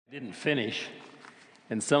Didn't finish,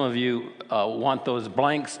 and some of you want those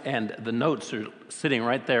blanks, and the notes are sitting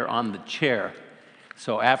right there on the chair.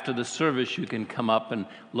 So after the service, you can come up and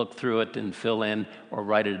look through it and fill in or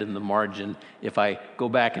write it in the margin. If I go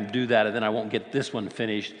back and do that, then I won't get this one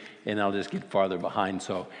finished, and I'll just get farther behind.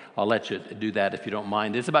 So I'll let you do that if you don't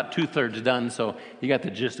mind. It's about 2/3 done, so you got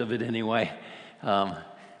the gist of it anyway.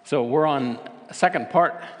 So we're on a second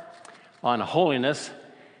part on holiness.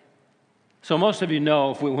 So most of you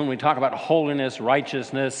know, when we talk about holiness,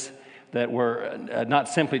 righteousness, that we're not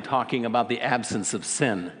simply talking about the absence of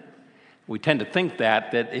sin. We tend to think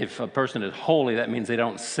that if a person is holy, that means they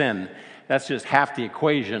don't sin. That's just half the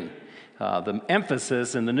equation. The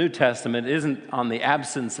emphasis in the New Testament isn't on the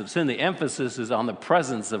absence of sin. The emphasis is on the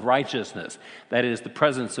presence of righteousness. That is, the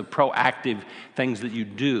presence of proactive things that you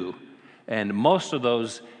do. And most of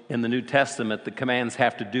those in the New Testament, the commands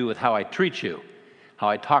have to do with how I treat you, how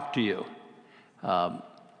I talk to you, how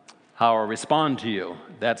I respond to you.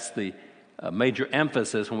 That's the major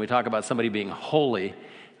emphasis when we talk about somebody being holy.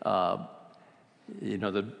 The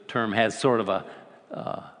term has sort of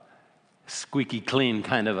a squeaky clean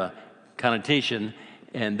kind of a connotation,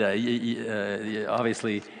 and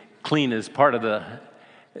obviously clean is part of the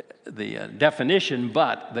definition,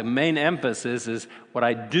 but the main emphasis is what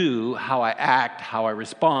I do, how I act, how I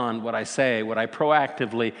respond, what I say, what I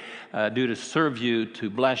proactively do to serve you, to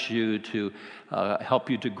bless you, to help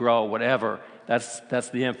you to grow, whatever. That's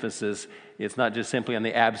the emphasis. It's not just simply on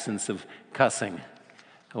the absence of cussing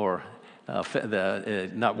or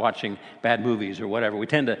not watching bad movies or whatever. We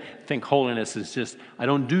tend to think holiness is just, I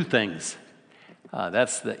don't do things.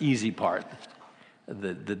 That's the easy part.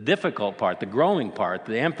 The difficult part, the growing part,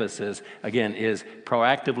 the emphasis, again, is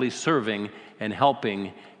proactively serving and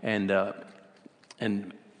helping and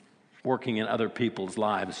working in other people's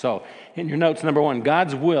lives. So in your notes, number one,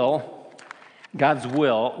 God's will,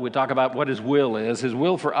 we talk about what His will is. His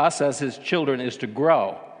will for us as His children is to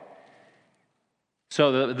grow.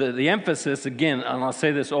 So the emphasis, again, and I'll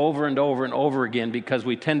say this over and over and over again because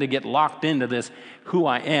we tend to get locked into this, who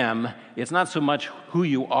I am. It's not so much who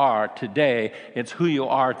you are today, it's who you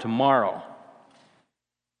are tomorrow.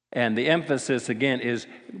 And the emphasis, again, is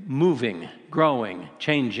moving, growing,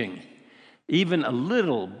 changing. Even a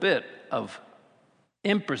little bit of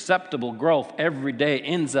imperceptible growth every day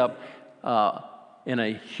ends up in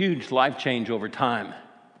a huge life change over time.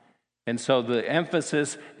 And so the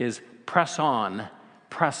emphasis is press on,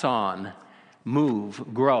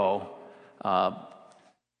 move, grow,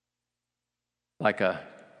 like a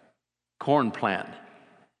corn plant.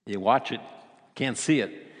 You watch it, can't see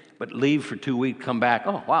it, but leave for 2 weeks, come back,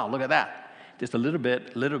 oh, wow, look at that. Just a little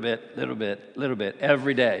bit,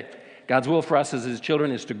 every day. God's will for us as His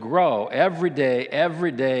children is to grow every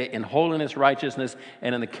day in holiness, righteousness,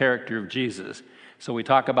 and in the character of Jesus. So we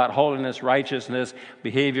talk about holiness, righteousness,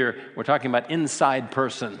 behavior. We're talking about inside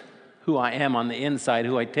person, who I am on the inside,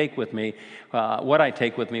 who I take with me, what I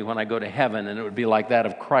take with me when I go to heaven, and it would be like that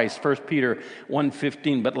of Christ. 1 Peter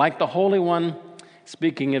 1:15, but like the Holy One,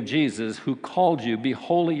 speaking of Jesus, who called you, be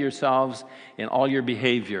holy yourselves in all your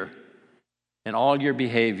behavior. In all your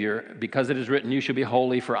behavior, because it is written, you shall be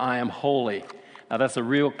holy, for I am holy. Now that's a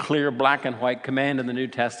real clear black and white command in the New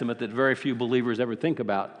Testament that very few believers ever think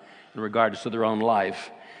about in regards to their own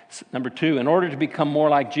life. Number two, in order to become more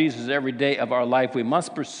like Jesus every day of our life, we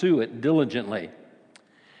must pursue it diligently.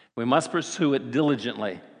 We must pursue it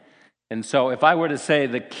diligently. And so if I were to say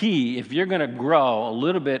the key, if you're going to grow a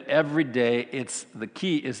little bit every day, the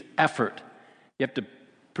key is effort. You have to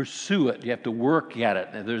pursue it. You have to work at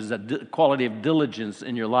it. There's a quality of diligence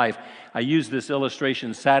in your life. I used this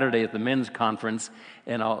illustration Saturday at the men's conference,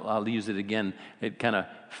 and I'll use it again. It kind of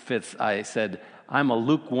fits. I said, I'm a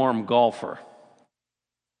lukewarm golfer.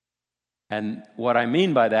 And what I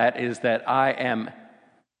mean by that is that I am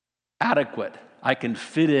adequate. I can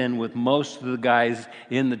fit in with most of the guys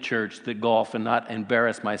in the church that golf and not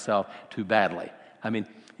embarrass myself too badly. I mean,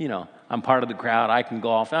 I'm part of the crowd. I can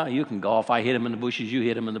golf. Oh, you can golf. I hit him in the bushes. You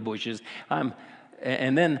hit him in the bushes.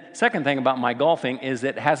 And then second thing about my golfing is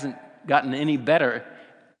it hasn't gotten any better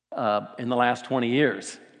in the last 20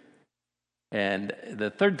 years. And the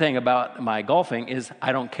third thing about my golfing is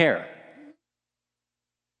I don't care.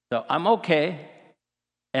 So I'm okay,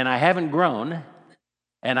 and I haven't grown,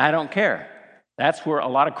 and I don't care. That's where a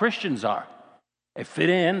lot of Christians are. They fit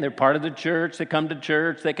in, they're part of the church, they come to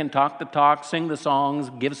church, they can talk the talk, sing the songs,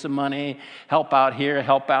 give some money, help out here,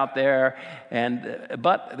 help out there,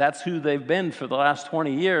 but that's who they've been for the last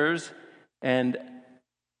 20 years, and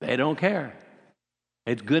they don't care.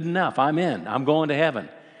 It's good enough. I'm in. I'm going to heaven.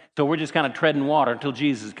 So we're just kind of treading water until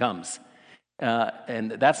Jesus comes.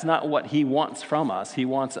 And that's not what he wants from us. He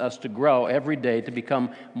wants us to grow every day to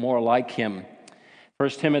become more like him. 1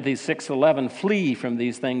 Timothy 6:11, flee from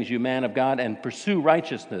these things, you man of God, and pursue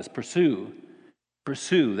righteousness. Pursue.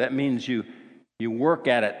 That means you work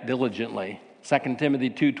at it diligently. 2 Timothy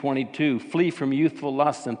 2:22, flee from youthful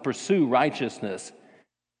lusts and pursue righteousness.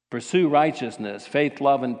 Pursue righteousness, faith,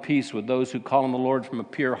 love, and peace with those who call on the Lord from a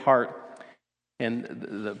pure heart. And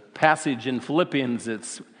the passage in Philippians,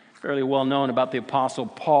 it's fairly well known about the Apostle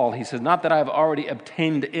Paul. He says, not that I've already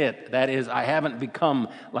obtained it. That is, I haven't become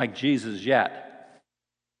like Jesus yet.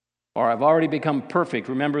 Or I've already become perfect.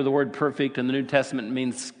 Remember, the word perfect in the New Testament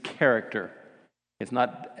means character. It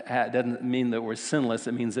doesn't mean that we're sinless.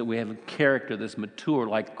 It means that we have a character that's mature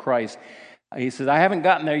like Christ. He says, I haven't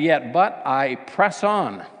gotten there yet, but I press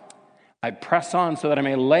on. I press on so that I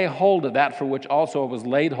may lay hold of that for which also I was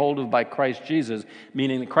laid hold of by Christ Jesus,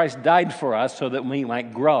 meaning that Christ died for us so that we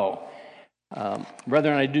might grow.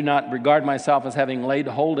 Brethren, I do not regard myself as having laid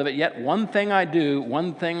hold of it yet. One thing I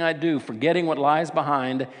do, forgetting what lies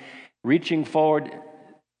behind, reaching forward.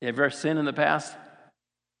 Ever sin in the past?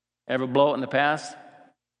 Ever blow it in the past?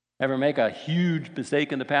 Ever make a huge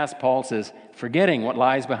mistake in the past? Paul says, forgetting what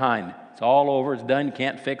lies behind. It's all over, it's done,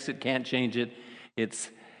 can't fix it, can't change it.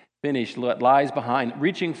 It's finished, what lies behind.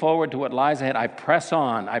 Reaching forward to what lies ahead, I press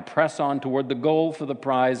on toward the goal for the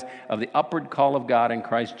prize of the upward call of God in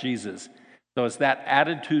Christ Jesus. So it's that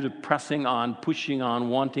attitude of pressing on, pushing on,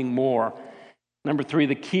 wanting more. Number 3,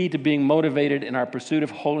 the key to being motivated in our pursuit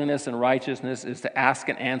of holiness and righteousness is to ask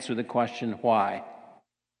and answer the question, why?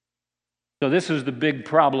 So this is the big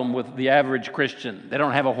problem with the average Christian. They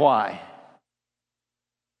don't have a why.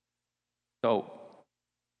 So,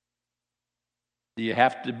 do you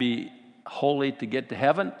have to be holy to get to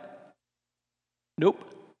heaven? Nope.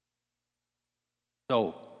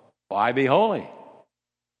 So, why be holy?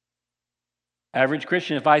 Average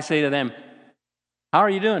Christian, if I say to them, how are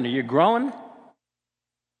you doing? Are you growing?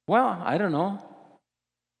 Well, I don't know.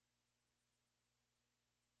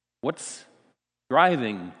 What's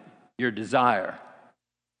driving your desire?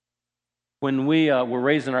 When we were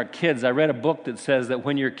raising our kids, I read a book that says that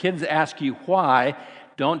when your kids ask you why,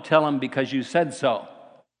 don't tell them because you said so.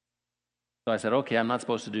 So I said, okay, I'm not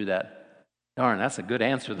supposed to do that. Darn, that's a good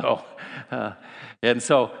answer, though. And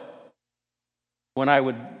so when I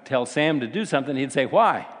would tell Sam to do something, he'd say,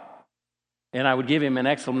 why? And I would give him an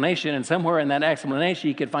explanation, and somewhere in that explanation,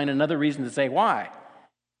 he could find another reason to say why.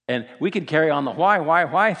 And we could carry on the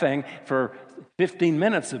why thing for 15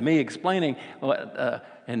 minutes of me explaining.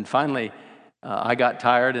 And finally, I got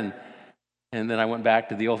tired, and then I went back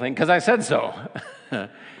to the old thing, because I said so.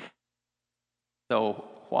 So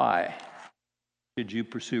why should you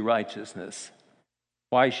pursue righteousness?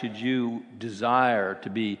 Why should you desire to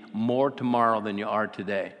be more tomorrow than you are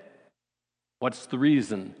today? What's the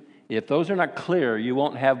reason? If those are not clear, you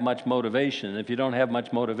won't have much motivation. If you don't have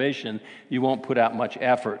much motivation, you won't put out much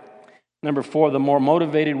effort. Number 4, the more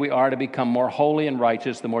motivated we are to become more holy and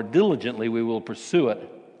righteous, the more diligently we will pursue it.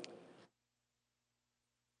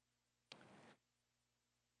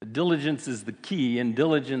 Diligence is the key, and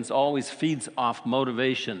diligence always feeds off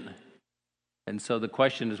motivation. And so the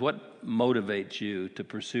question is, what motivates you to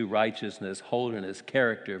pursue righteousness, holiness,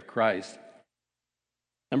 character of Christ?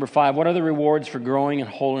 Number 5, what are the rewards for growing in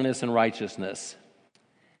holiness and righteousness?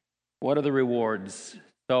 What are the rewards?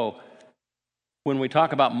 So when we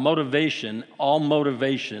talk about motivation, all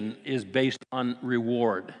motivation is based on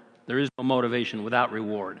reward. There is no motivation without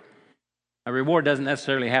reward. A reward doesn't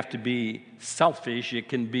necessarily have to be selfish. It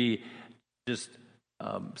can be just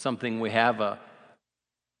something we have, a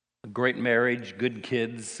great marriage, good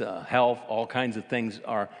kids, health, all kinds of things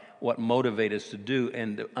are what motivate us to do.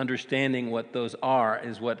 And understanding what those are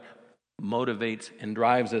is what motivates and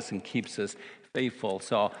drives us and keeps us faithful.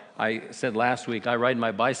 So I said last week, I ride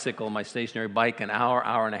my bicycle, my stationary bike, an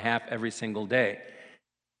hour and a half every single day.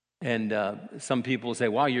 And some people say,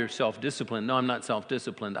 wow, you're self-disciplined. No, I'm not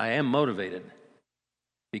self-disciplined. I am motivated.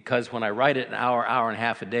 Because when I ride it an hour and a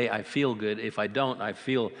half a day, I feel good. If I don't, I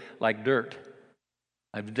feel like dirt.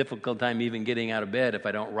 I have a difficult time even getting out of bed if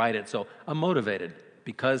I don't ride it. So I'm motivated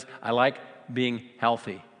because I like being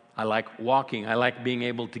healthy. I like walking. I like being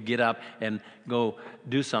able to get up and go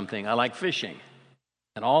do something. I like fishing.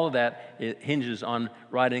 And all of that, it hinges on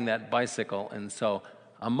riding that bicycle. And so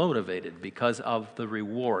I'm motivated because of the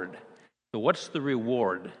reward. So what's the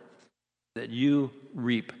reward that you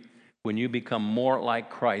reap when you become more like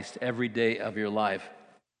Christ every day of your life?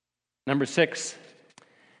 Number 6,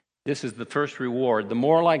 this is the first reward. The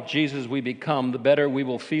more like Jesus we become, the better we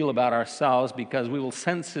will feel about ourselves because we will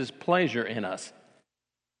sense His pleasure in us.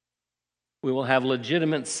 We will have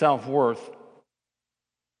legitimate self-worth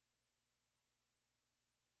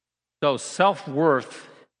So self-worth,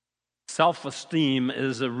 self-esteem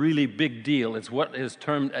is a really big deal. It's what is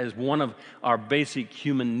termed as one of our basic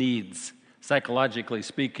human needs, psychologically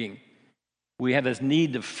speaking. We have this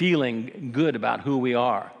need of feeling good about who we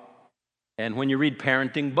are. And when you read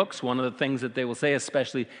parenting books, one of the things that they will say,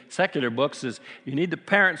 especially secular books, is you need to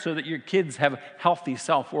parent so that your kids have healthy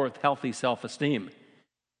self-worth, healthy self-esteem.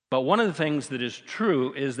 But one of the things that is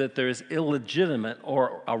true is that there is illegitimate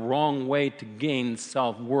or a wrong way to gain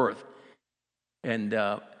self-worth. And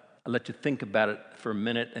I'll let you think about it for a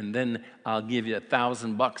minute, and then I'll give you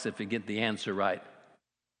 $1,000 if you get the answer right.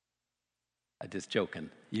 I'm just joking.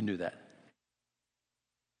 You knew that.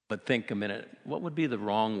 But think a minute. What would be the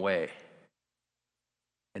wrong way?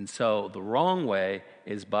 And so the wrong way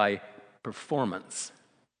is by performance.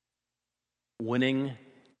 Winning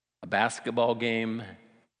a basketball game,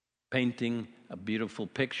 painting a beautiful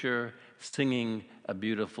picture, singing a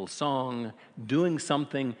beautiful song, doing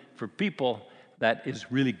something for people that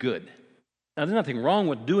is really good. Now, there's nothing wrong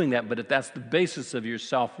with doing that, but if that's the basis of your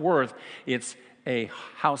self-worth, it's a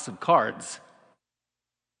house of cards.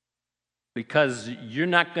 Because you're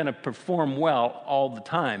not going to perform well all the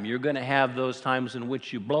time. You're going to have those times in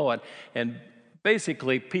which you blow it. And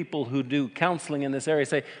basically, people who do counseling in this area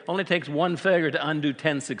say, only takes one failure to undo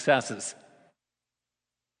 10 successes.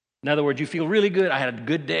 In other words, you feel really good. I had a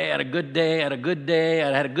good day, I had a good day, I had a good day,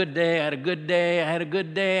 I had a good day, I had a good day, I had a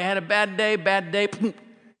good day, I had a bad day,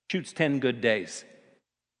 shoots 10 good days.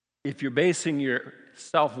 If you're basing your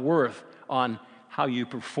self-worth on how you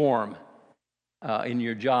perform, in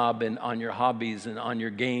your job and on your hobbies and on your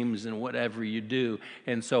games and whatever you do.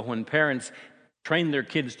 And so when parents train their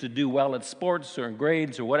kids to do well at sports or in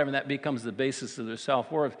grades or whatever, and that becomes the basis of their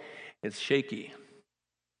self-worth, it's shaky.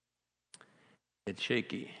 It's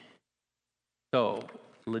shaky. So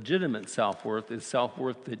legitimate self-worth is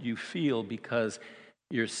self-worth that you feel because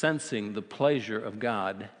you're sensing the pleasure of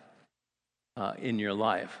God in your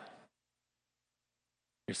life.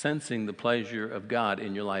 You're sensing the pleasure of God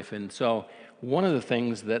in your life. And so one of the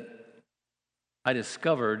things that I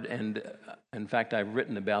discovered, and in fact I've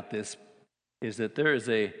written about this, is that there is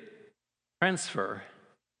a transfer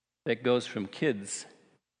that goes from kids,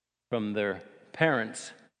 from their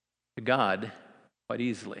parents to God quite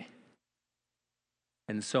easily.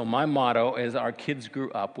 And so my motto as our kids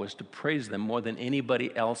grew up was to praise them more than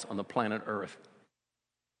anybody else on the planet Earth,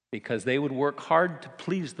 because they would work hard to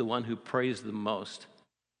please the one who praised them most.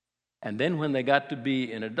 And then when they got to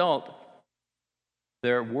be an adult,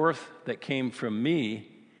 their worth that came from me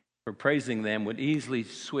for praising them would easily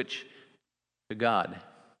switch to God.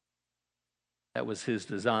 That was his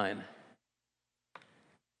design.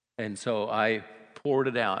 And so I poured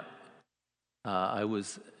it out. I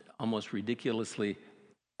was almost ridiculously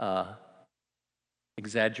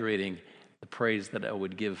exaggerating the praise that I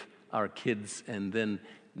would give our kids. And then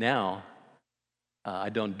now I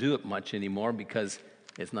don't do it much anymore because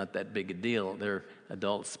it's not that big a deal. They're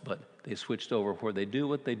adults, but they switched over where they do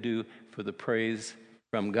what they do for the praise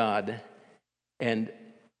from God. And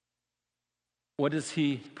what does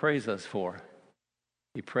he praise us for?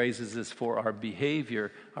 He praises us for our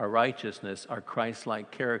behavior, our righteousness, our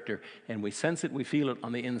Christ-like character. And we sense it, we feel it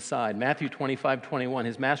on the inside. Matthew 25:21,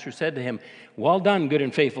 his master said to him, "Well done, good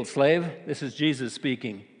and faithful slave." This is Jesus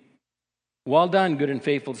speaking. "Well done, good and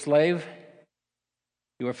faithful slave.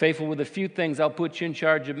 You are faithful with a few things. I'll put you in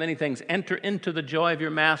charge of many things. Enter into the joy of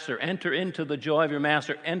your master. Enter into the joy of your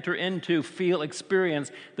master. Enter into, feel,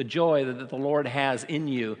 experience the joy that the Lord has in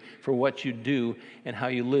you for what you do and how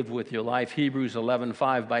you live with your life." Hebrews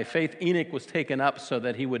 11:5, by faith Enoch was taken up so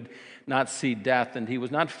that he would not see death, and he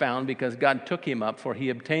was not found because God took him up, for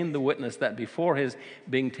he obtained the witness that before his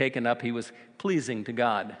being taken up he was pleasing to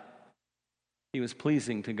God. He was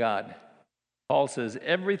pleasing to God. Paul says,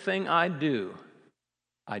 everything I do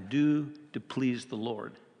to please the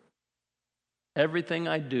Lord. Everything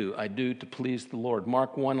I do to please the Lord.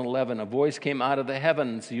 Mark 1:11, a voice came out of the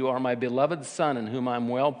heavens, "You are my beloved Son, in whom I'm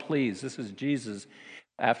well pleased." This is Jesus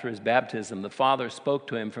after his baptism. The Father spoke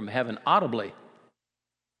to him from heaven audibly.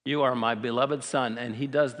 "You are my beloved Son," and he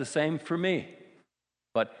does the same for me.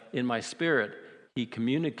 But in my spirit, he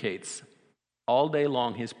communicates all day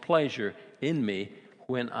long his pleasure in me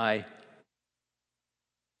when I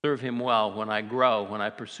serve him well, when I grow, when I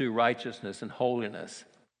pursue righteousness and holiness.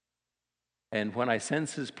 And when I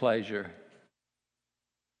sense his pleasure,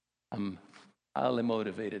 I'm highly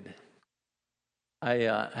motivated.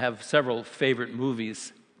 I have several favorite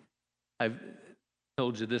movies. I've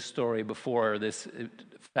told you this story before, this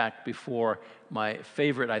fact before. My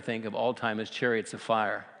favorite, I think, of all time is Chariots of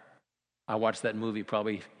Fire. I watched that movie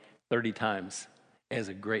probably 30 times.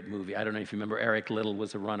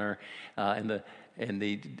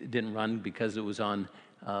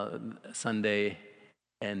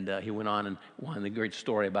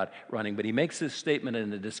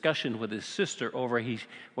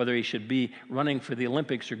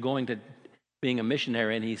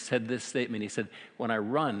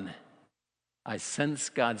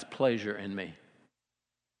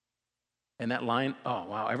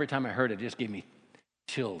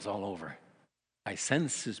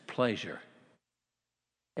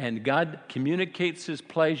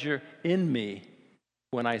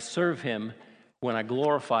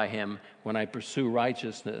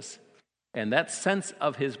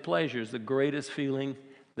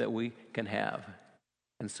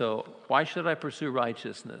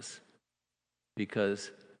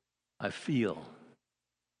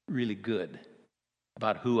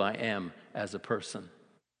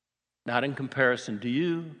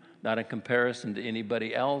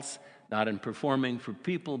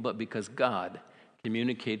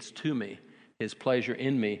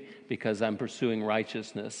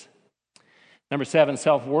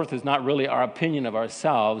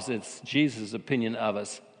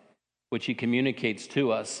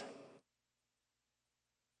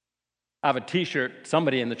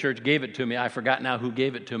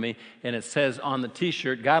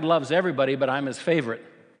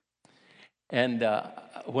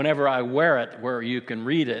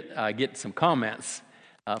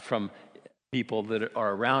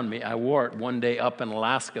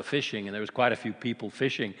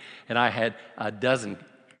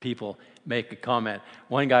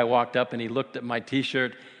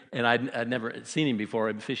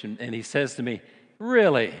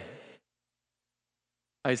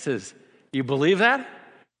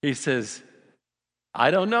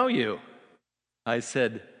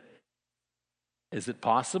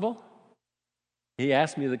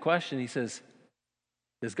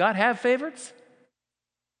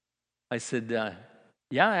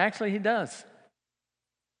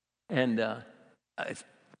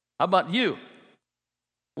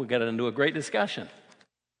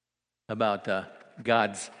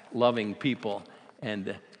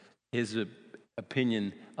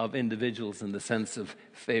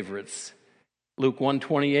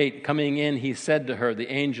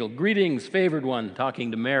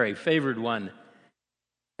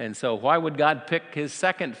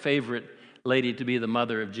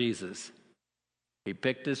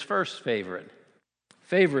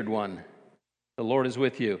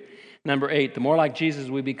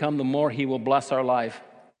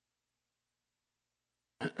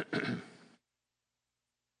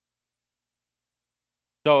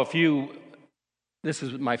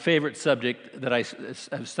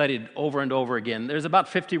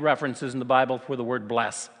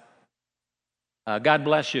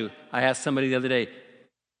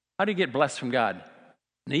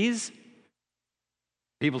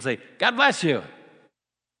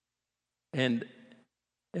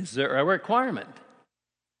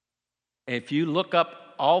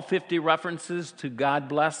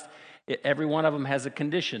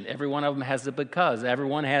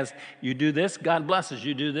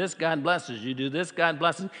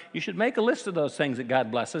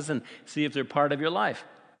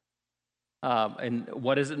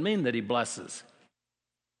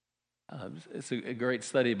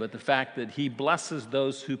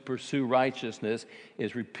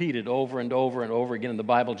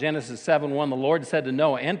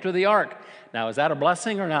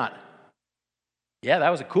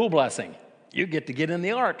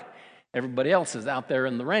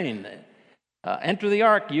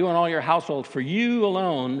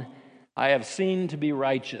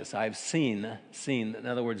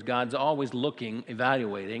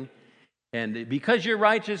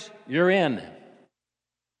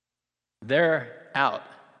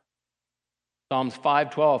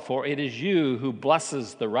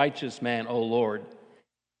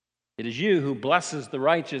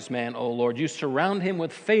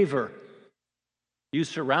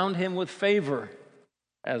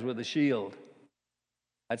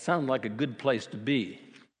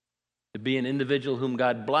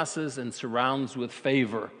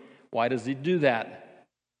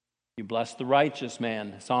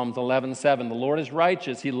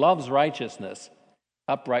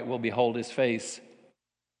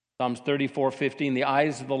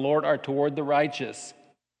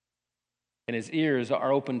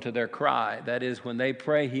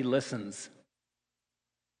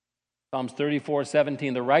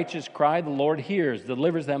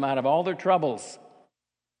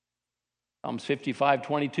 Psalms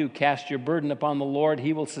 55:22, cast your burden upon the Lord,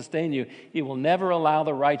 he will sustain you. He will never allow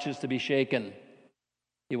the righteous to be shaken.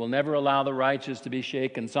 He will never allow the righteous to be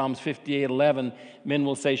shaken. Psalms 58:11, men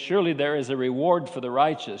will say, surely there is a reward for the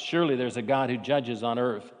righteous. Surely there's a God who judges on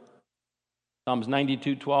earth. Psalms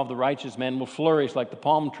 92:12, the righteous man will flourish like the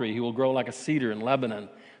palm tree. He will grow like a cedar in Lebanon.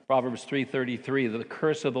 Proverbs 3:33, the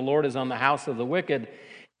curse of the Lord is on the house of the wicked.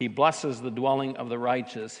 He blesses the dwelling of the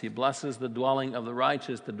righteous. He blesses the dwelling of the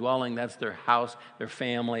righteous. The dwelling, that's their house, their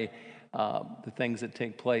family, the things that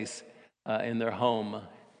take place in their home.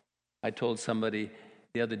 I told somebody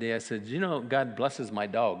the other day, I said, you know, God blesses my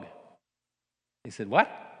dog. He said, what?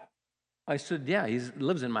 I said, yeah, he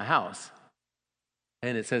lives in my house.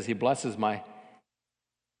 And it says he blesses my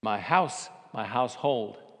house, my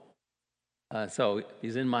household. So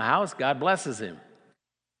he's in my house, God blesses him.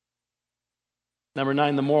 Number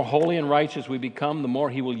 9, the more holy and righteous we become, the more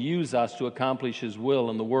he will use us to accomplish his will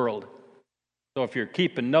in the world. So if you're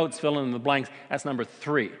keeping notes, filling in the blanks, that's number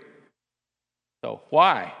 3. So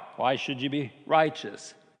why? Why should you be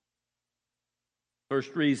righteous?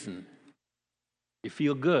 First reason, you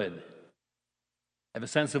feel good. Have a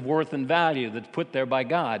sense of worth and value that's put there by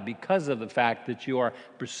God because of the fact that you are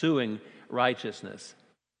pursuing righteousness.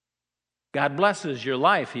 God blesses your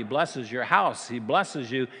life. He blesses your house. He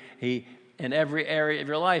blesses you in every area of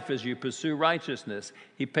your life as you pursue righteousness.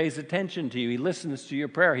 He pays attention to you. He listens to your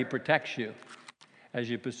prayer. He protects you as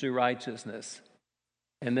you pursue righteousness.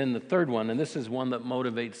 And then the third one, and this is one that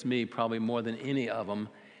motivates me probably more than any of them,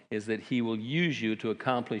 is that he will use you to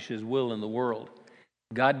accomplish his will in the world.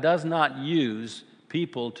 God does not use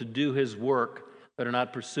people to do his work that are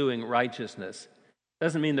not pursuing righteousness.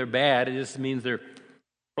 Doesn't mean they're bad. It just means they're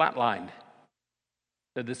flatlined.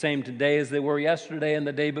 They're the same today as they were yesterday and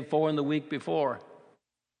the day before and the week before.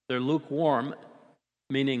 They're lukewarm,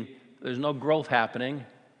 meaning there's no growth happening,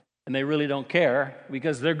 and they really don't care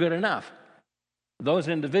because they're good enough. Those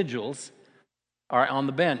individuals are on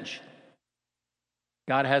the bench.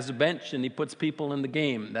 God has a bench, and he puts people in the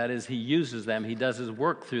game. That is, he uses them. He does his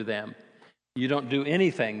work through them. You don't do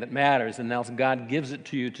anything that matters, and else God gives it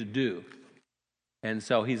to you to do. And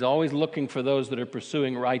so he's always looking for those that are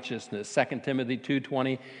pursuing righteousness. 2 Timothy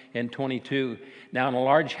 2:20 and 22. Now in a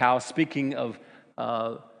large house, speaking of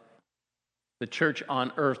the church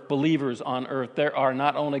on earth, believers on earth, there are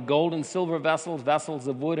not only gold and silver vessels, vessels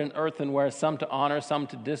of wood and earthenware, some to honor, some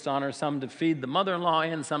to dishonor, some to feed the mother-in-law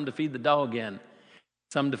in, some to feed the dog in,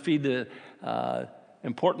 some to feed the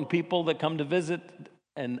important people that come to visit,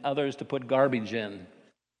 and others to put garbage in.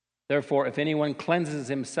 Therefore, if anyone cleanses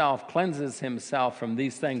himself from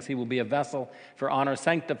these things, he will be a vessel for honor,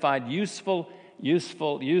 sanctified, useful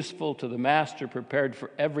to the master, prepared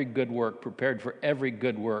for every good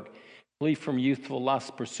work, Flee from youthful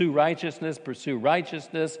lust, pursue righteousness,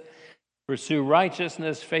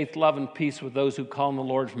 faith, love, and peace with those who call on the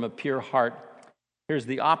Lord from a pure heart. Here's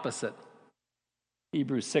the opposite.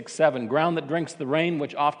 Hebrews 6:7, ground that drinks the rain,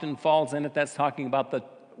 which often falls in it. That's talking about the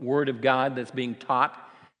Word of God that's being taught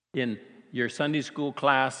in your Sunday school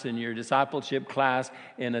class, in your discipleship class,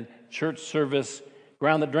 in a church service.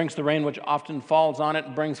 Ground that drinks the rain, which often falls on it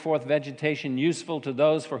and brings forth vegetation useful to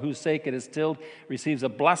those for whose sake it is tilled, receives a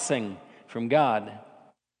blessing from God.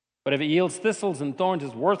 But if it yields thistles and thorns,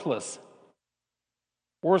 it's worthless.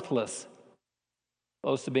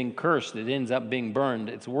 Close to being cursed, it ends up being burned.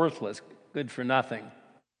 It's worthless, good for nothing.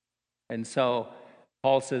 And so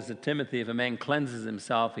Paul says to Timothy, if a man cleanses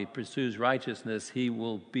himself, he pursues righteousness, he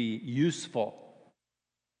will be useful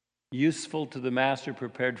to the master,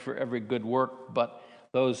 prepared for every good work. But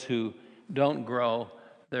those who don't grow,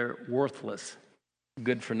 they're worthless,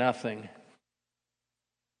 good for nothing.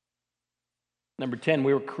 Number 10,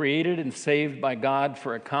 we were created and saved by God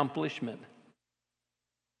for accomplishment.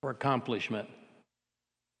 When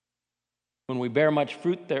we bear much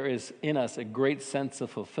fruit, there is in us a great sense of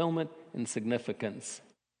fulfillment and significance.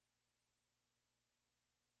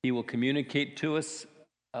 He will communicate to us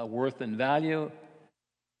worth and value.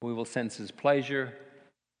 We will sense his pleasure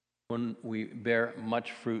when we bear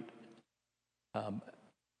much fruit.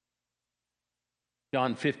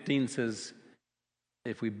 John 15 says,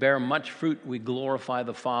 if we bear much fruit, we glorify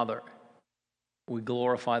the Father. And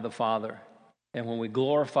when we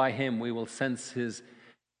glorify him, we will sense his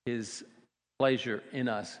pleasure in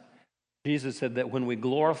us. Jesus said that when we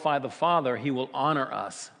glorify the Father, he will honor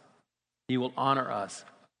us.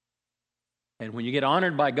 And when you get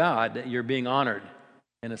honored by God, you're being honored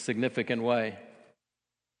in a significant way.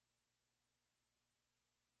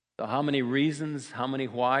 So how many reasons, how many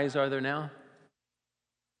whys are there now?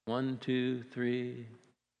 1, 2, 3.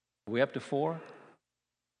 Are we up to 4?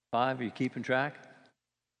 5? Are you keeping track?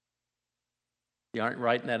 You aren't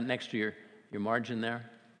writing that next to your margin there?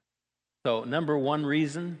 So number one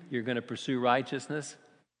reason you're going to pursue righteousness,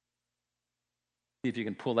 see if you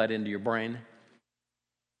can pull that into your brain.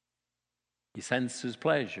 He senses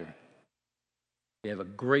pleasure. You have a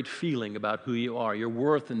great feeling about who you are. Your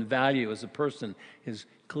worth and value as a person is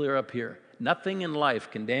clear up here. Nothing in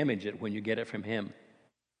life can damage it when you get it from him.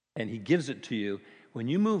 And he gives it to you when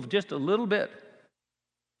you move just a little bit,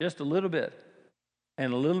 and a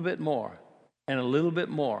little bit more, and a little bit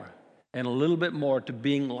more, and a little bit more to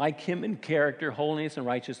being like him in character, holiness, and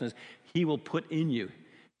righteousness. He will put in you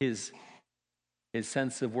his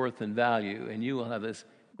sense of worth and value, and you will have this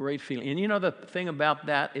great feeling. And you know the thing about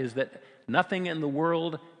that is that nothing in the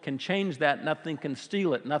world can change that. Nothing can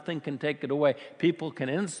steal it. Nothing can take it away. People can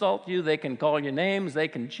insult you. They can call you names. They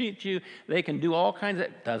can cheat you. They can do all kinds of...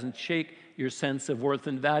 It doesn't shake your sense of worth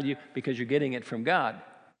and value because you're getting it from God,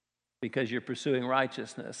 because you're pursuing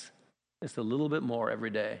righteousness. It's a little bit more every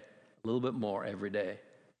day. A little bit more every day.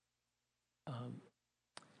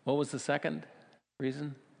 What was the second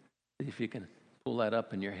reason? See if you can pull that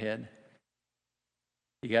up in your head.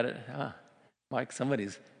 You got it? Mike,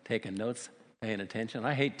 somebody's taking notes, paying attention.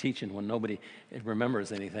 I hate teaching when nobody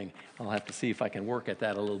remembers anything. I'll have to see if I can work at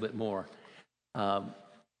that a little bit more.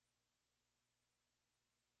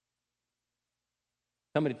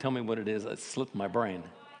 Somebody tell me what it is. It slipped my brain.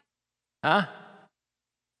 Huh?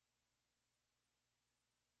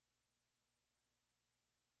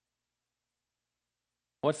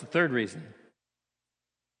 What's the third reason?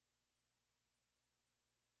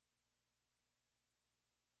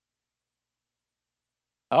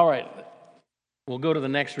 All right, we'll go to the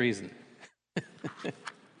next reason.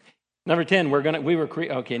 Number 10,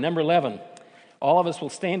 number 11. All of us will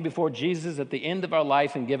stand before Jesus at the end of our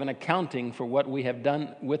life and give an accounting for what we have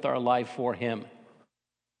done with our life for him.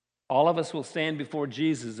 All of us will stand before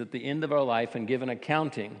Jesus at the end of our life and give an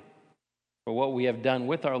accounting for what we have done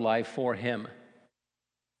with our life for him.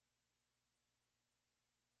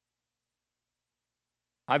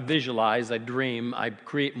 I visualize, I dream, I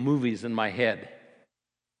create movies in my head.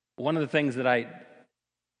 One of the things that I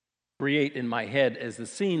create in my head is the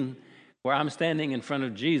scene where I'm standing in front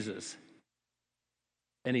of Jesus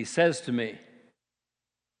and he says to me,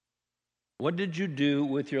 "What did you do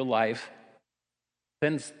with your life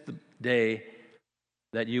since the day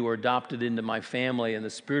that you were adopted into my family and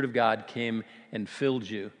the Spirit of God came and filled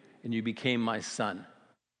you and you became my son?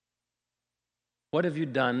 What have you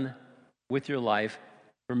done with your life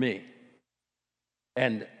for me?"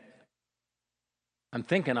 And I'm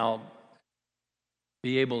thinking I'll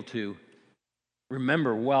be able to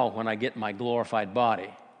remember well when I get my glorified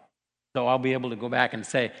body. So I'll be able to go back and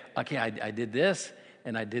say, okay, I did this,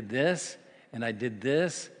 and I did this, and I did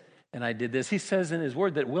this, and I did this. He says in his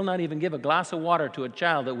word that we'll not even give a glass of water to a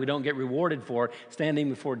child that we don't get rewarded for standing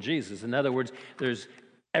before Jesus. In other words, there's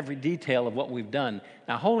every detail of what we've done.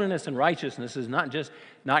 Now, holiness and righteousness is not just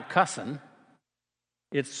not cussing.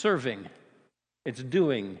 It's serving. It's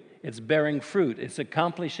doing. It's bearing fruit. It's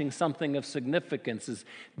accomplishing something of significance. It's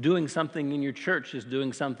doing something in your church. It's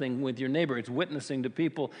doing something with your neighbor. It's witnessing to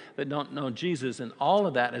people that don't know Jesus. And all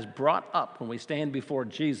of that is brought up when we stand before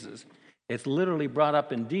Jesus. It's literally brought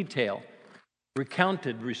up in detail,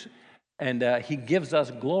 recounted, and he gives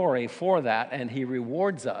us glory for that, and he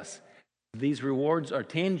rewards us. These rewards are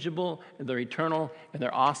tangible, and they're eternal, and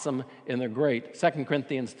they're awesome, and they're great. 2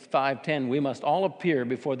 Corinthians 5:10, we must all appear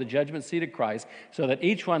before the judgment seat of Christ, so that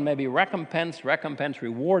each one may be recompensed,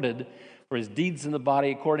 rewarded for his deeds in the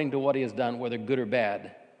body according to what he has done, whether good or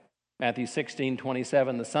bad. Matthew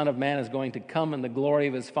 16:27, the Son of Man is going to come in the glory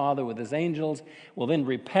of his Father with his angels, will then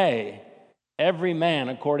repay every man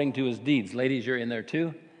according to his deeds. Ladies, you're in there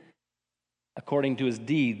too. According to his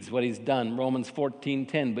deeds, what he's done. Romans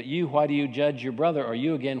 14:10, but you, why do you judge your brother? Or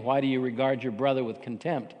you again, why do you regard your brother with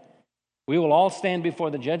contempt? We will all stand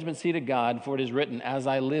before the judgment seat of God, for it is written, as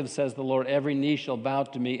I live, says the Lord, every knee shall bow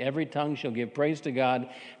to me, every tongue shall give praise to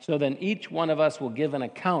God. So then each one of us will give an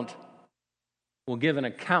account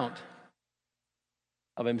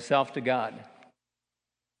of himself to God.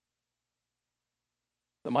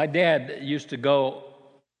 So my dad used to go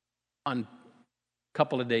on a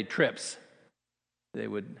couple of day trips. They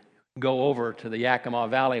would go over to the Yakima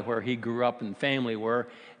Valley where he grew up and family were,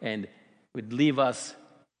 and would leave us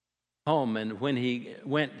home. And when he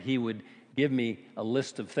went, he would give me a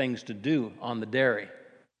list of things to do on the dairy.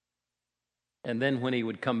 And then when he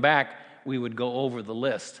would come back, we would go over the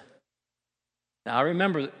list. Now, I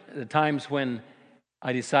remember the times when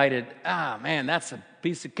I decided, man, that's a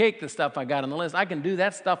piece of cake, the stuff I got on the list. I can do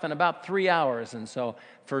that stuff in about 3 hours. And so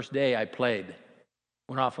first day I played.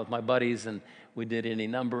 Went off with my buddies and we did any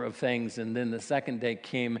number of things. And then the second day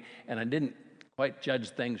came, and I didn't quite judge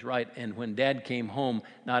things right. And when Dad came home,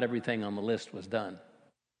 not everything on the list was done.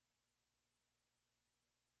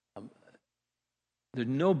 There's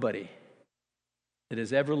nobody that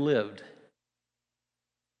has ever lived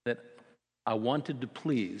that I wanted to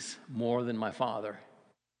please more than my father.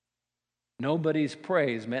 Nobody's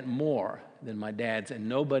praise meant more than my dad's, and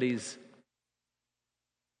nobody's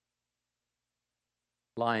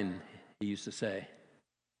line, he used to say,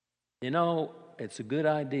 it's a good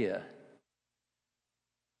idea.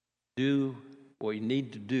 Do what you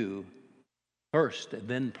need to do first and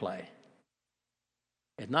then play.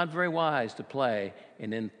 It's not very wise to play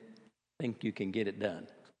and then think you can get it done.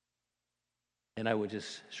 And I would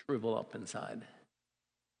just shrivel up inside.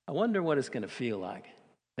 I wonder what it's going to feel like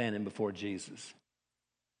standing before Jesus,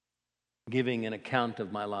 giving an account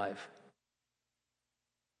of my life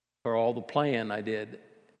for all the playing I did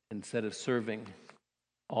instead of serving,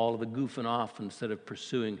 all of the goofing off instead of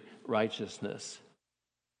pursuing righteousness.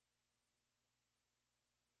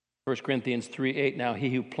 1 Corinthians 3:8, now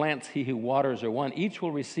he who plants, he who waters are one. Each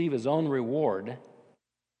will receive his own reward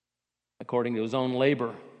according to his own labor.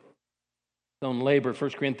 His own labor,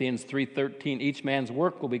 1 Corinthians 3:13, each man's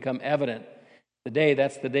work will become evident.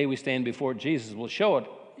 That's the day we stand before Jesus. We'll show it.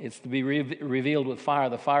 It's to be revealed with fire.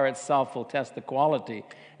 The fire itself will test the quality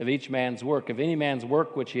of each man's work. If any man's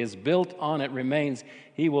work which he has built on it remains,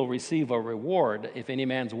 he will receive a reward. If any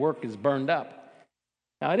man's work is burned up.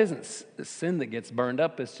 Now, it isn't the sin that gets burned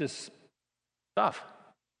up. It's just stuff.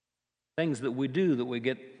 Things that we do that we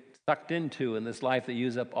get sucked into in this life that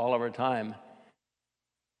use up all of our time.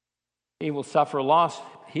 He will suffer loss.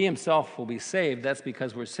 He himself will be saved. That's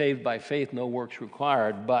because we're saved by faith, no works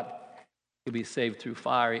required, but he'll be saved through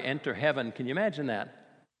fire. Enter heaven. Can you imagine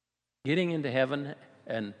that? Getting into heaven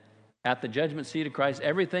and at the judgment seat of Christ,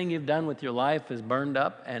 everything you've done with your life is burned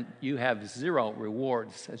up and you have zero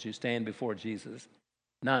rewards as you stand before Jesus.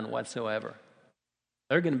 None whatsoever.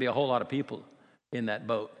 There are going to be a whole lot of people in that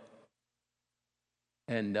boat.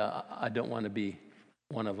 And I don't want to be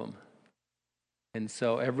one of them. And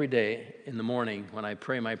so every day in the morning when I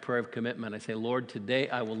pray my prayer of commitment, I say, Lord, today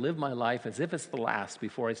I will live my life as if it's the last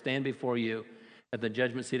before I stand before you at the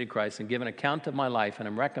judgment seat of Christ and give an account of my life, and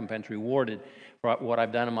I'm recompensed, rewarded for what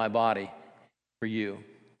I've done in my body for you.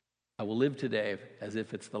 I will live today as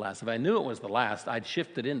if it's the last. If I knew it was the last, I'd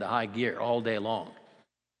shift it into high gear all day long.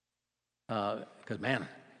 Because, man,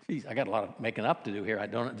 geez, I got a lot of making up to do here. I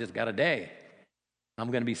just got a day. I'm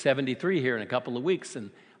going to be 73 here in a couple of weeks,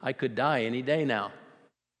 and I could die any day now.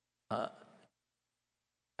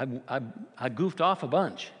 I goofed off a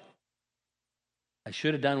bunch. I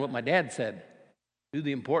should have done what my dad said. Do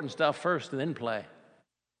the important stuff first and then play.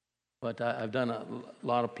 But I've done a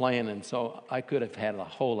lot of playing, and so I could have had a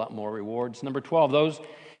whole lot more rewards. Number 12, those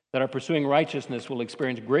that are pursuing righteousness will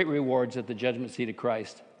experience great rewards at the judgment seat of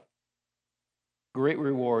Christ. Great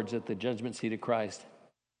rewards at the judgment seat of Christ.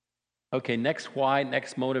 Okay, next why,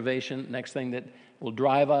 next motivation, next thing that will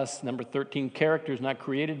drive us. Number 13, character is not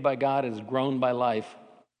created by God, it is grown by life.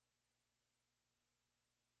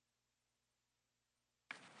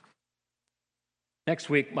 Next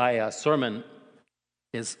week, my sermon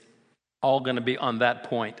is all going to be on that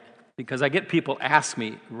point because I get people ask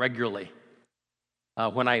me regularly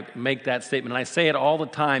when I make that statement. And I say it all the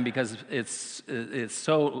time because it's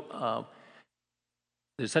so...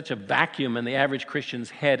 There's such a vacuum in the average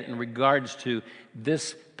Christian's head in regards to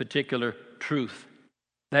this particular truth.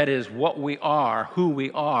 That is what we are, who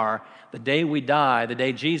we are. The day we die, the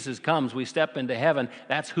day Jesus comes, we step into heaven.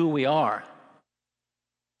 That's who we are.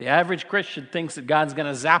 The average Christian thinks that God's going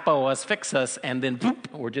to zappo us, fix us, and then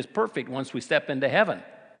boop, we're just perfect once we step into heaven.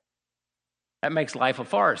 That makes life a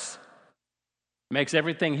farce. It makes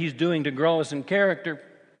everything he's doing to grow us in character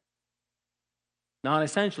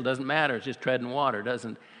non-essential. Doesn't matter. It's just treading water.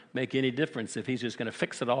 Doesn't make any difference if he's just going to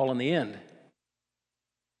fix it all in the end.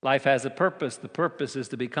 Life has a purpose. The purpose is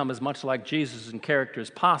to become as much like Jesus in character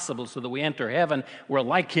as possible so that we enter heaven, we're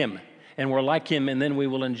like him. And we're like him, and then we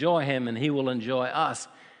will enjoy him, and he will enjoy us.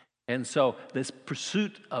 And so this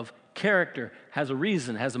pursuit of character has a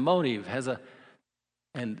reason, has a motive,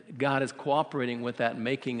 and God is cooperating with that,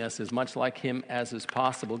 making us as much like him as is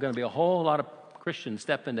possible. Going to be a whole lot of Christians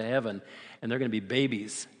step into heaven, and they're going to be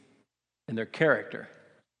babies in their character.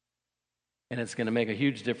 And it's going to make a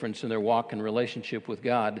huge difference in their walk and relationship with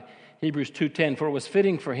God. Hebrews 2:10, for it was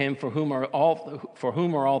fitting for him for whom are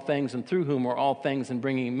all things and through whom are all things, and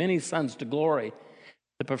bringing many sons to glory,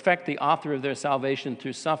 to perfect the author of their salvation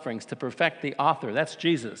through sufferings. To perfect the author, that's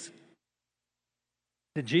Jesus.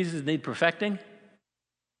 Did Jesus need perfecting?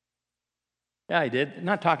 Yeah, he did.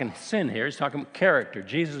 Not talking sin here. He's talking character.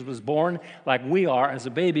 Jesus was born like we are as a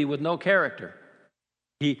baby with no character.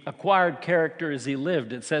 He acquired character as he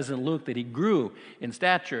lived. It says in Luke that he grew in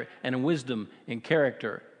stature and in wisdom and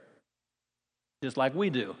character, just like we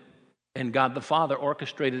do. And God the Father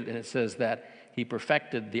orchestrated, and it says that he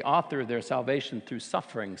perfected the author of their salvation through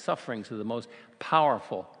suffering. Sufferings are the most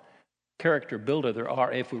powerful character builder there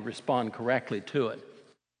are if we respond correctly to it.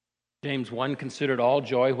 James 1, considered all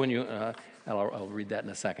joy when you... I'll read that in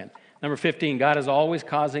a second. Number 15, God is always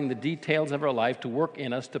causing the details of our life to work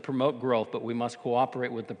in us to promote growth, but we must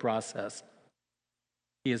cooperate with the process.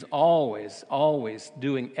 He is always, always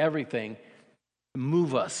doing everything to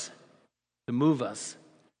move us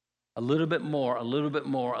a little bit more, a little bit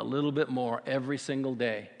more, a little bit more every single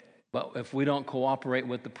day. But if we don't cooperate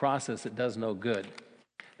with the process, it does no good.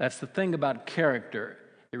 That's the thing about character.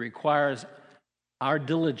 It requires our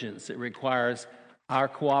diligence. It requires our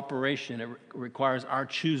cooperation. It requires our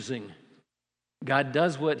choosing. God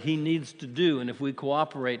does what he needs to do, and if we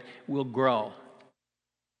cooperate, we'll grow.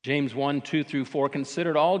 James 1, 2 through 4,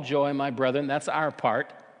 consider it all joy, my brethren. That's our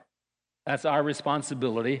part. That's our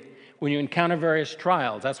responsibility. When you encounter various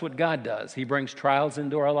trials, that's what God does. He brings trials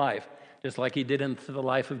into our life, just like he did into the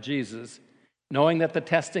life of Jesus. Knowing that the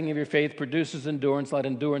testing of your faith produces endurance, let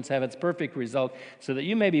endurance have its perfect result, so that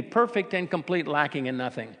you may be perfect and complete, lacking in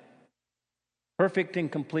nothing. Perfect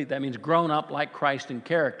and complete, that means grown up like Christ in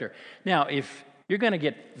character. Now, if you're going to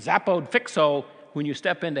get zappoed fixo when you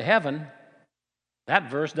step into heaven, that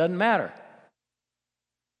verse doesn't matter.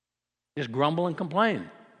 Just grumble and complain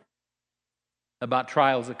about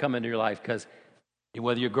trials that come into your life, because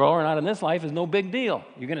whether you grow or not in this life is no big deal.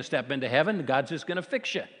 You're going to step into heaven, and God's just going to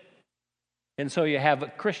fix you. And so you have a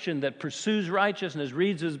Christian that pursues righteousness,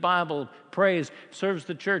 reads his Bible, prays, serves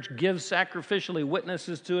the church, gives sacrificially,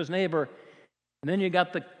 witnesses to his neighbor. And then you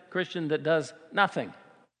got the Christian that does nothing.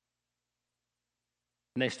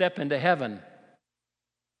 And they step into heaven,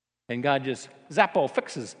 and God just zappo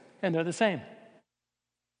fixes, and they're the same. Is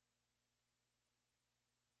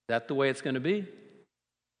that the way it's going to be?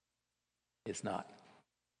 It's not.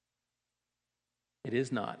 It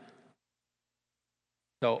is not.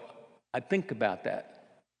 So I think about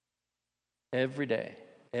that every day,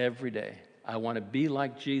 every day. I want to be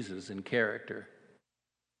like Jesus in character.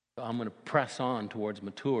 So I'm going to press on towards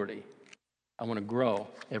maturity. I want to grow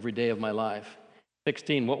every day of my life.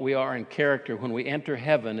 16, what we are in character when we enter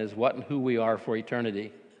heaven is what and who we are for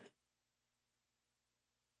eternity.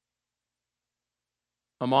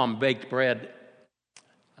 My mom baked bread.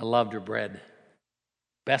 I loved her bread.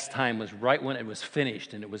 Best time was right when it was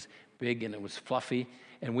finished, and it was big and it was fluffy.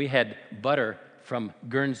 And we had butter from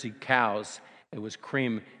Guernsey cows. It was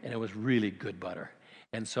cream, and it was really good butter.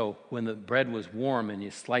 And so when the bread was warm and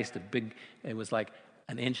you sliced it was like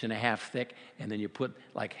an inch and a half thick, and then you put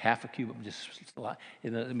like half a cube of just a lot,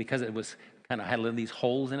 because it was kind of had these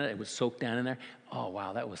holes in it, it was soaked down in there. Oh,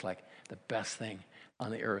 wow, that was like the best thing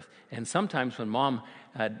on the earth. And sometimes when Mom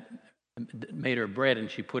had made her bread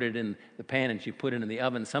and she put it in the pan and she put it in the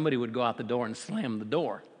oven, somebody would go out the door and slam the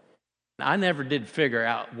door. I never did figure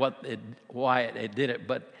out why it did it,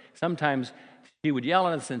 but sometimes she would yell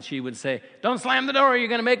at us and she would say, "Don't slam the door, you're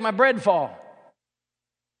going to make my bread fall."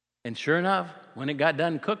 And sure enough, when it got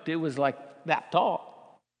done cooked, it was like that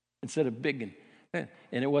tall instead of big. And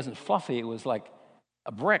it wasn't fluffy, it was like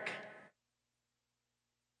a brick.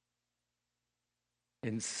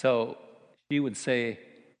 And so she would say,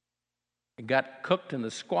 it got cooked in the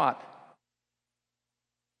squat,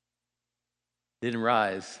 didn't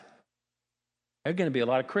rise. There are going to be a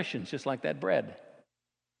lot of Christians just like that bread.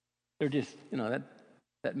 They're just,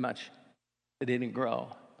 that much. They didn't grow.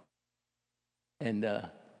 And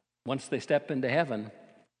once they step into heaven,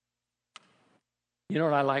 you know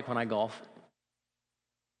what I like when I golf?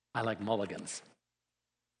 I like mulligans.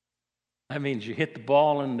 That means you hit the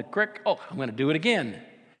ball in the creek. Oh, I'm going to do it again.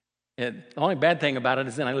 And the only bad thing about it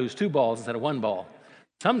is then I lose 2 balls instead of 1 ball.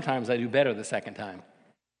 Sometimes I do better the second time.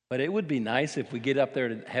 But it would be nice if we get up there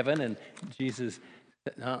to heaven and Jesus,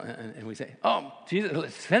 and we say, "Oh,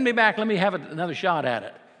 Jesus, send me back. Let me have another shot at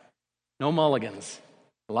it." No mulligans.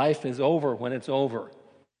 Life is over when it's over.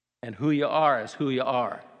 And who you are is who you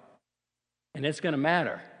are. And it's going to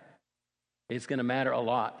matter. It's going to matter a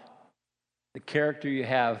lot. The character you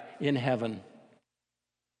have in heaven.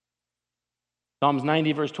 Psalms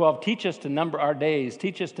 90, verse 12, teach us to number our days.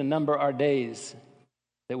 Teach us to number our days,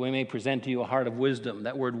 that we may present to you a heart of wisdom.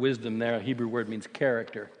 That word wisdom there, a Hebrew word, means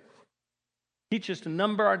character. Teach us to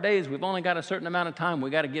number our days. We've only got a certain amount of time.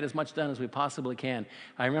 We've got to get as much done as we possibly can.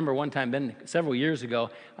 I remember one time, several years ago,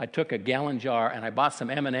 I took a gallon jar and I bought some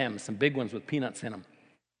M&Ms, some big ones with peanuts in them.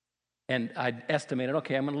 And I estimated,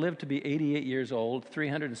 okay, I'm going to live to be 88 years old,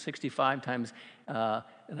 365 times, and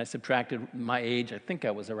I subtracted my age. I think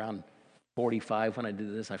I was around 45 when I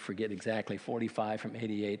did this. I forget exactly, 45 from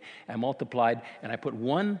 88. I multiplied, and I put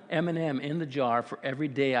one M&M in the jar for every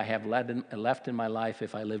day I have left in my life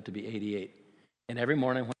if I live to be 88. And every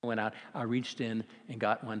morning when I went out, I reached in and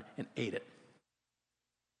got one and ate it.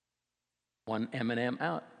 One M&M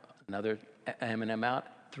out, another M&M out,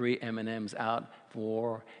 3 M&Ms out,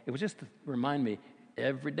 4. It was just to remind me,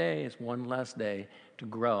 every day is one less day to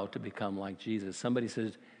grow, to become like Jesus. Somebody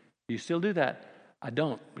says, do you still do that? I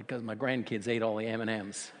don't, because my grandkids ate all the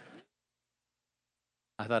M&Ms.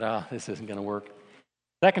 I thought, oh, this isn't going to work.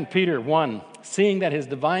 2 Peter 1, seeing that his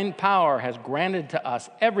divine power has granted to us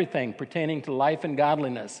everything pertaining to life and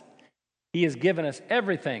godliness. He has given us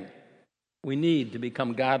everything we need to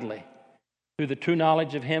become godly, through the true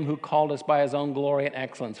knowledge of him who called us by his own glory and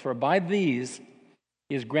excellence. For by these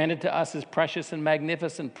he has granted to us his precious and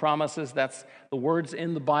magnificent promises. That's the words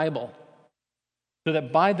in the Bible. So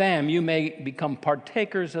that by them you may become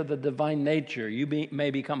partakers of the divine nature. You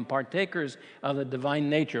may become partakers of the divine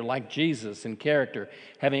nature, like Jesus in character,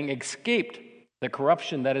 having escaped the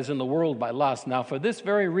corruption that is in the world by lust. Now, for this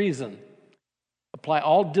very reason, apply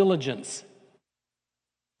all diligence.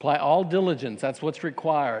 Apply all diligence. That's what's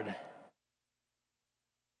required.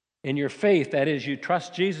 In your faith, that is, you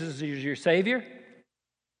trust Jesus as your Savior.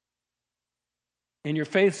 In your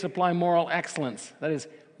faith, supply moral excellence. That is,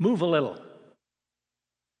 move a little.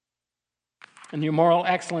 In your moral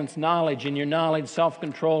excellence, knowledge. In your knowledge,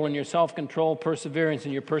 self-control. In your self-control, perseverance.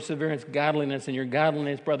 In your perseverance, godliness. In your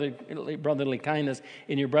godliness, brotherly kindness.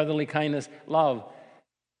 In your brotherly kindness, love.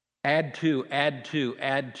 Add to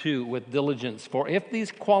with diligence. For if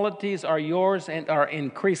these qualities are yours and are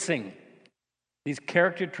increasing, these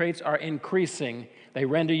character traits are increasing, they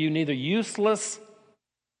render you neither useless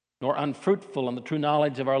nor unfruitful in the true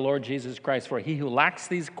knowledge of our Lord Jesus Christ. For he who lacks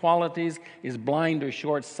these qualities is blind or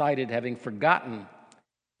short-sighted, having forgotten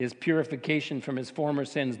his purification from his former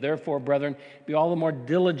sins. Therefore, brethren, be all the more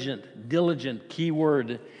diligent, key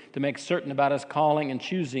word, to make certain about his calling and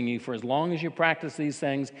choosing you. For as long as you practice these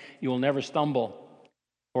things, you will never stumble.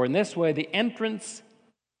 For in this way, the entrance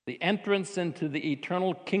into the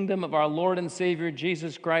eternal kingdom of our Lord and Savior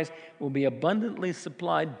Jesus Christ will be abundantly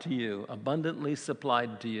supplied to you. Abundantly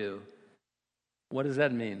supplied to you. What does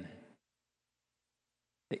that mean?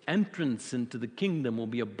 The entrance into the kingdom will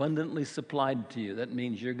be abundantly supplied to you. That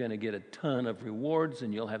means you're going to get a ton of rewards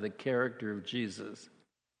and you'll have the character of Jesus.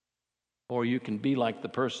 Or you can be like the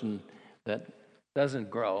person that doesn't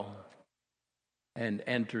grow and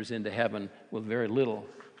enters into heaven with very little.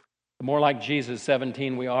 The more like Jesus,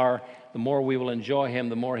 17, we are, the more we will enjoy him,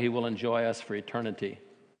 the more he will enjoy us for eternity.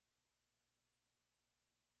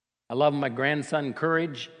 I love my grandson,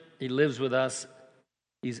 Courage. He lives with us.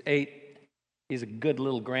 He's 8. He's a good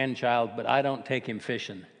little grandchild, but I don't take him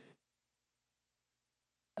fishing.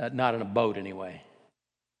 Not in a boat, anyway.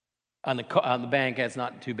 On the bank, that's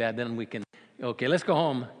not too bad. Then we can, okay, let's go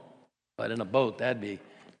home. But in a boat, that'd be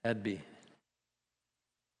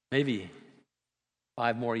maybe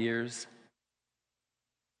 5 more years.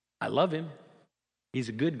 I love him. He's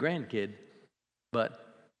a good grandkid,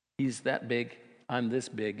 but he's that big. I'm this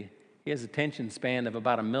big. He has a attention span of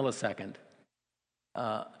about a millisecond.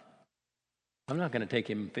 I'm not going to take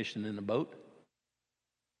him fishing in a boat.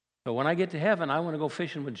 So when I get to heaven, I want to go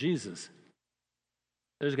fishing with Jesus.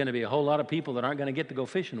 There's going to be a whole lot of people that aren't going to get to go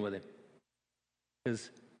fishing with him because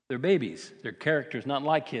they're babies. Their character's not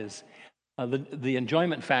like his. The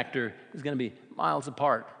enjoyment factor is going to be miles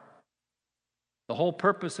apart. The whole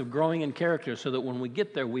purpose of growing in character so that when we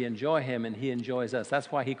get there, we enjoy him and he enjoys us.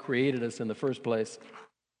 That's why he created us in the first place.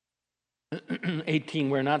 18,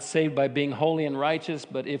 we're not saved by being holy and righteous,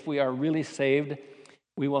 but if we are really saved,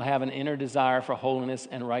 we will have an inner desire for holiness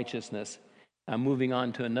and righteousness. I'm moving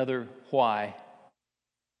on to another why.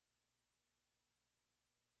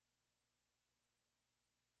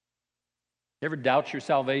 You ever doubt your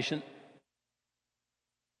salvation?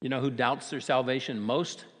 You know who doubts their salvation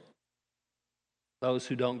most? Those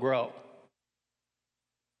who don't grow.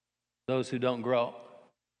 Those who don't grow.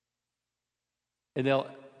 And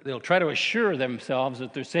they'll try to assure themselves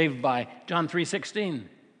that they're saved by John 3:16.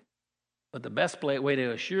 But the best way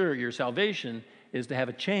to assure your salvation is to have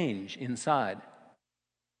a change inside.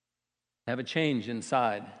 Have a change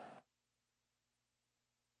inside.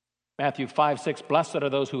 Matthew 5:6, blessed are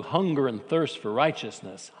those who hunger and thirst for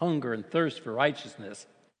righteousness. Hunger and thirst for righteousness.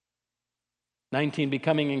 19,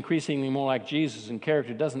 becoming increasingly more like Jesus in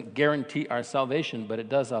character doesn't guarantee our salvation, but it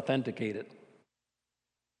does authenticate it.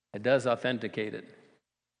 It does authenticate it.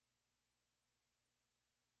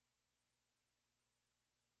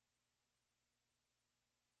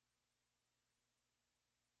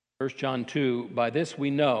 1 John 2, by this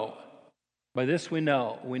we know that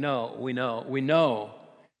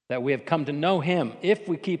we have come to know him if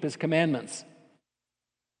we keep his commandments.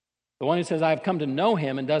 The one who says, I have come to know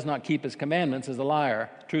him and does not keep his commandments is a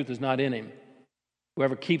liar. Truth is not in him.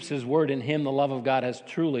 Whoever keeps his word, in him the love of God has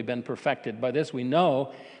truly been perfected. By this we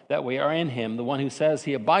know that we are in him. The one who says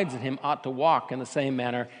he abides in him ought to walk in the same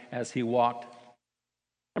manner as he walked.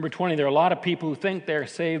 Number 20, there are a lot of people who think they're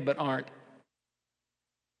saved but aren't.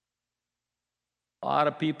 A lot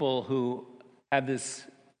of people who have this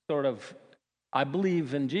sort of, I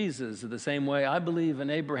believe in Jesus the same way I believe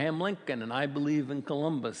in Abraham Lincoln and I believe in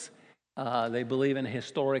Columbus. They believe in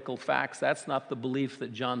historical facts. That's not the belief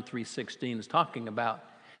that John 3:16 is talking about.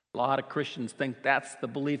 A lot of Christians think that's the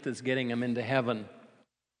belief that's getting them into heaven.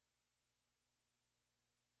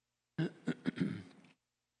 2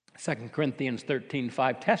 Corinthians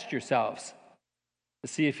 13:5, test yourselves to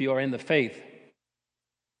see if you are in the faith.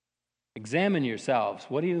 Examine yourselves.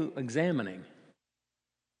 What are you examining?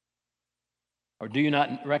 Or do you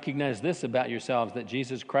not recognize this about yourselves, that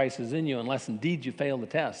Jesus Christ is in you, unless indeed you fail the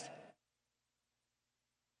test?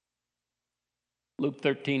 Luke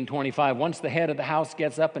 13:25, once the head of the house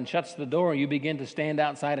gets up and shuts the door, you begin to stand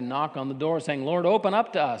outside and knock on the door, saying, Lord, open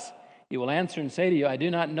up to us. He will answer and say to you, I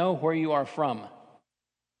do not know where you are from.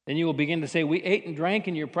 Then you will begin to say, we ate and drank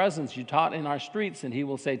in your presence, you taught in our streets. And he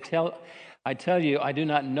will say, I tell you, I do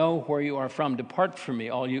not know where you are from. Depart from me,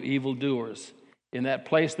 all you evildoers. In that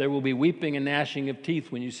place there will be weeping and gnashing of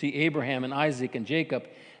teeth when you see Abraham and Isaac and Jacob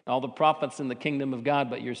and all the prophets in the kingdom of God,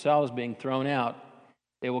 but yourselves being thrown out.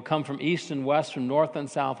 They will come from east and west, from north and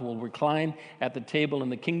south, will recline at the table in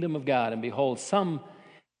the kingdom of God. And behold, some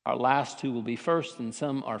are last who will be first, and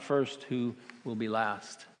some are first who will be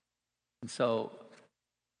last. And so,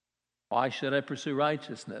 why should I pursue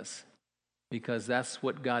righteousness? Because that's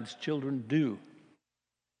what God's children do.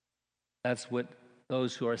 That's what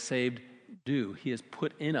those who are saved do. He has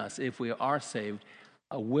put in us, if we are saved,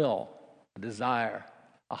 a will, a desire,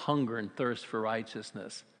 a hunger and thirst for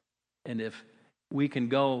righteousness. And if we can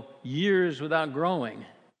go years without growing,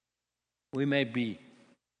 we may be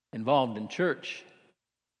involved in church,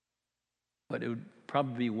 but it would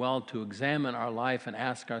probably be well to examine our life and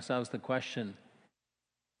ask ourselves the question,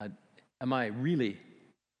 am I really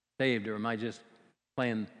saved, or am I just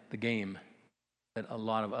playing the game that a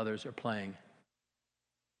lot of others are playing?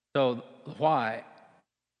 So why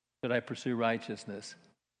should I pursue righteousness?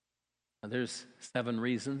 Now, there's 7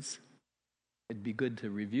 reasons. It'd be good to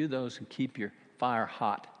review those and keep your fire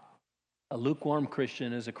hot. A lukewarm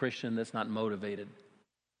Christian is a Christian that's not motivated.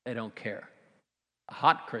 They don't care. A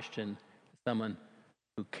hot Christian is someone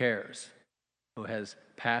who cares, who has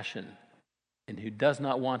passion, and who does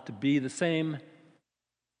not want to be the same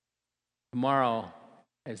tomorrow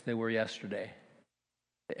as they were yesterday.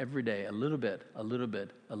 Every day, a little bit, a little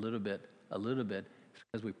bit, a little bit, a little bit,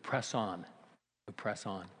 because we press on. We press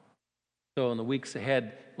on. So in the weeks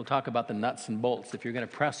ahead, we'll talk about the nuts and bolts. If you're going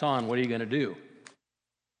to press on, what are you going to do?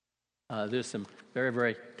 There's some very,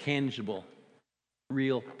 very tangible,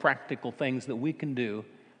 real, practical things that we can do.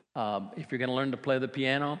 If you're going to learn to play the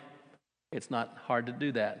piano, it's not hard to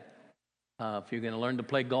do that. If you're going to learn to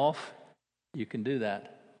play golf, you can do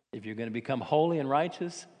that. If you're going to become holy and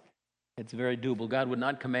righteous, it's very doable. God would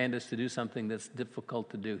not command us to do something that's difficult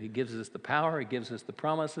to do. He gives us the power, He gives us the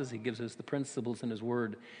promises, He gives us the principles in His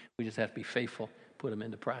Word. We just have to be faithful, put them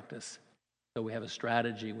into practice. So we have a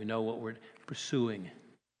strategy. We know what we're pursuing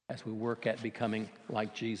as we work at becoming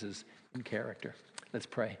like Jesus in character. Let's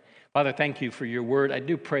pray. Father, thank you for your word. I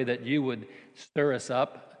do pray that you would stir us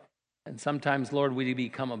up. And sometimes, Lord, we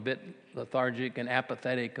become a bit lethargic and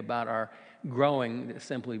apathetic about our growing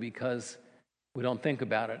simply because we don't think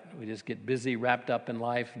about it. We just get busy, wrapped up in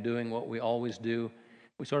life, doing what we always do.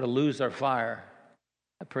 We sort of lose our fire.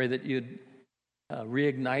 I pray that you'd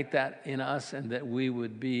reignite that in us, and that we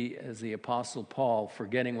would be, as the Apostle Paul,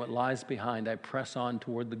 forgetting what lies behind, I press on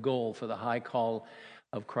toward the goal for the high call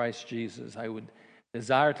of Christ Jesus. I would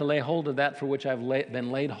desire to lay hold of that for which I've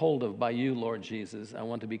been laid hold of by you, Lord Jesus. I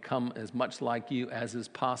want to become as much like you as is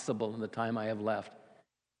possible in the time I have left.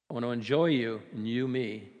 I want to enjoy you and you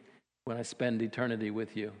me when I spend eternity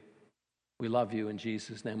with you. We love you. In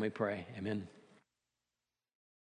Jesus' name we pray. Amen.